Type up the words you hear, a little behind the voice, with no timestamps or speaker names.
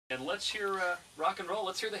And let's hear rock and roll.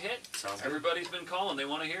 Let's hear the hit. Sounds good. Everybody's been calling. They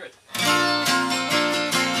want to hear it.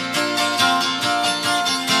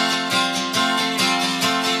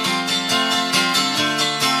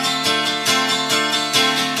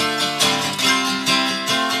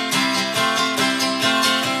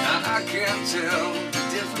 I can't tell the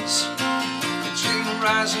difference between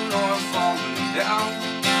rising or falling down.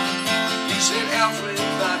 You said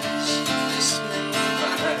everybody's listening,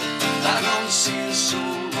 but I don't see a soul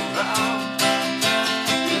around.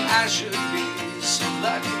 And I should be so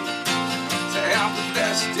lucky to have the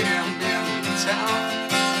best damn band in town.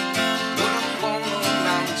 But it won't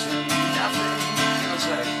amount to nothing, 'cause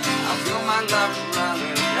I feel my luck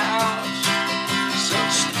running out. So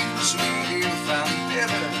excuse me if I'm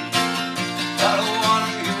bitter. I don't want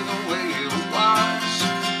to hear the way it was.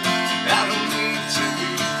 I don't need to be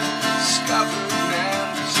discovered, man,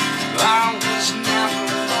 'cause I was never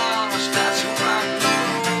lost. That's a rock and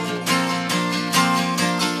roll.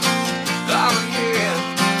 Oh yeah,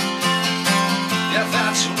 yeah,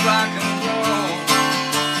 that's a rock and roll.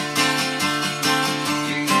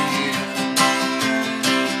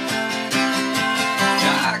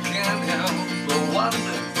 Yeah, I can't help but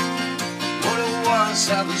wonder what it was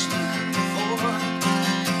I was looking for.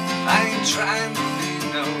 I ain't trying to be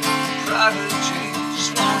no prodigy,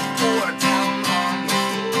 just want more down on the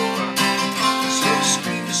floor. So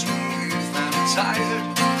excuse me if I'm tired,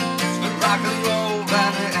 the rock and roll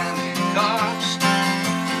at any cost.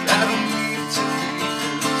 But I don't need to be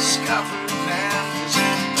discovered, man, 'cause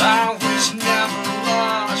I was never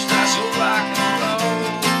lost. That's a rock and roll.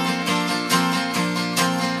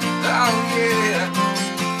 Oh yeah,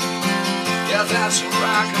 yeah, that's a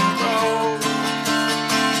rock and roll.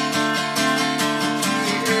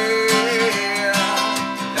 Yeah,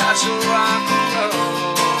 that's a rock and roll.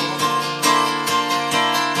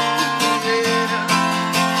 Yeah.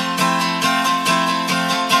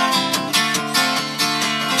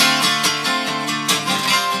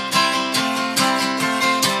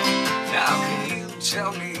 Now can you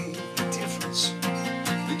tell me the difference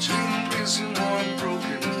between risen or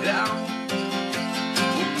broken down?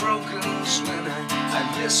 Well, broken's when I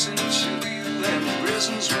listen to you, and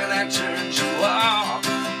risen's when I turn you off.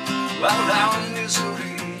 While our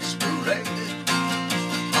misery's paraded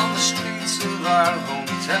on the streets of our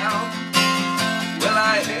hometown. Well, I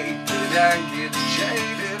hate that I get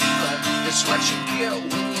jaded, but it's what you get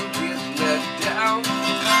when you get let down.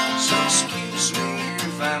 So excuse me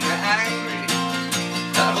if I'm angry.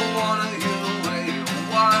 I don't wanna hear the way it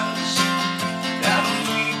was. I don't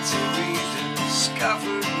need to be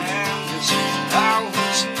discovered, man, 'cause I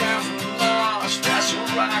was never lost. That's a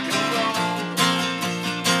rock and roll.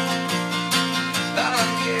 Oh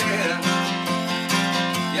yeah,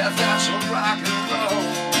 yeah, that's a rock and roll.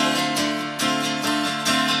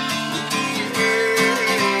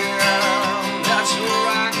 Yeah, that's a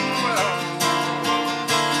rock and roll.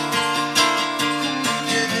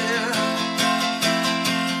 Yeah.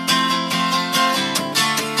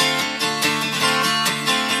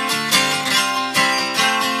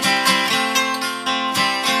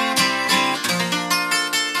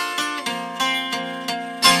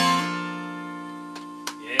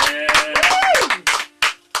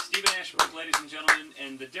 Stephen Ashbrook, ladies and gentlemen,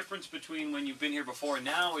 and the difference between when you've been here before and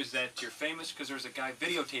now is that you're famous because there's a guy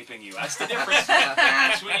videotaping you. That's the difference.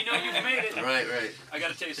 That's when you know you've made it. Right. I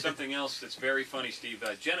got to tell you something else that's very funny, Steve.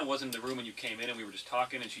 Jenna wasn't in the room when you came in, and we were just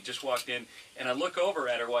talking, and she just walked in, and I look over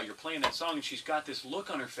at her while you're playing that song, and she's got this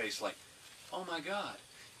look on her face like, oh my God.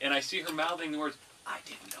 And I see her mouthing the words, I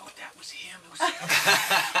didn't know that was him. It was him.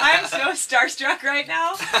 I'm so starstruck right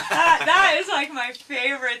now. That is like my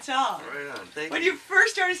favorite song. Right on. Thank When you. you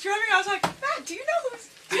first started strumming, I was like, Matt, do you know who's...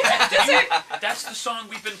 That's the song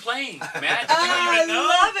we've been playing, Matt. Oh, Did you I even know?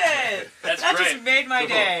 love it. That's That great. just made my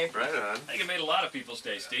day. Right on. I think it made a lot of people's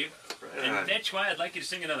day, Steve. Right And on. that's why I'd like you to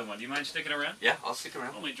sing another one. Do you mind sticking around? Yeah, I'll stick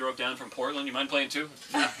around. Only drove down from Portland. You mind playing too?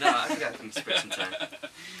 No, I think I can spare some time.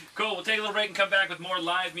 Cool. We'll take a little break and come back with more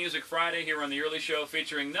Live Music Friday here on The Early Show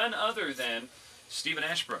featuring none other than Stephen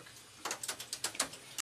Ashbrook.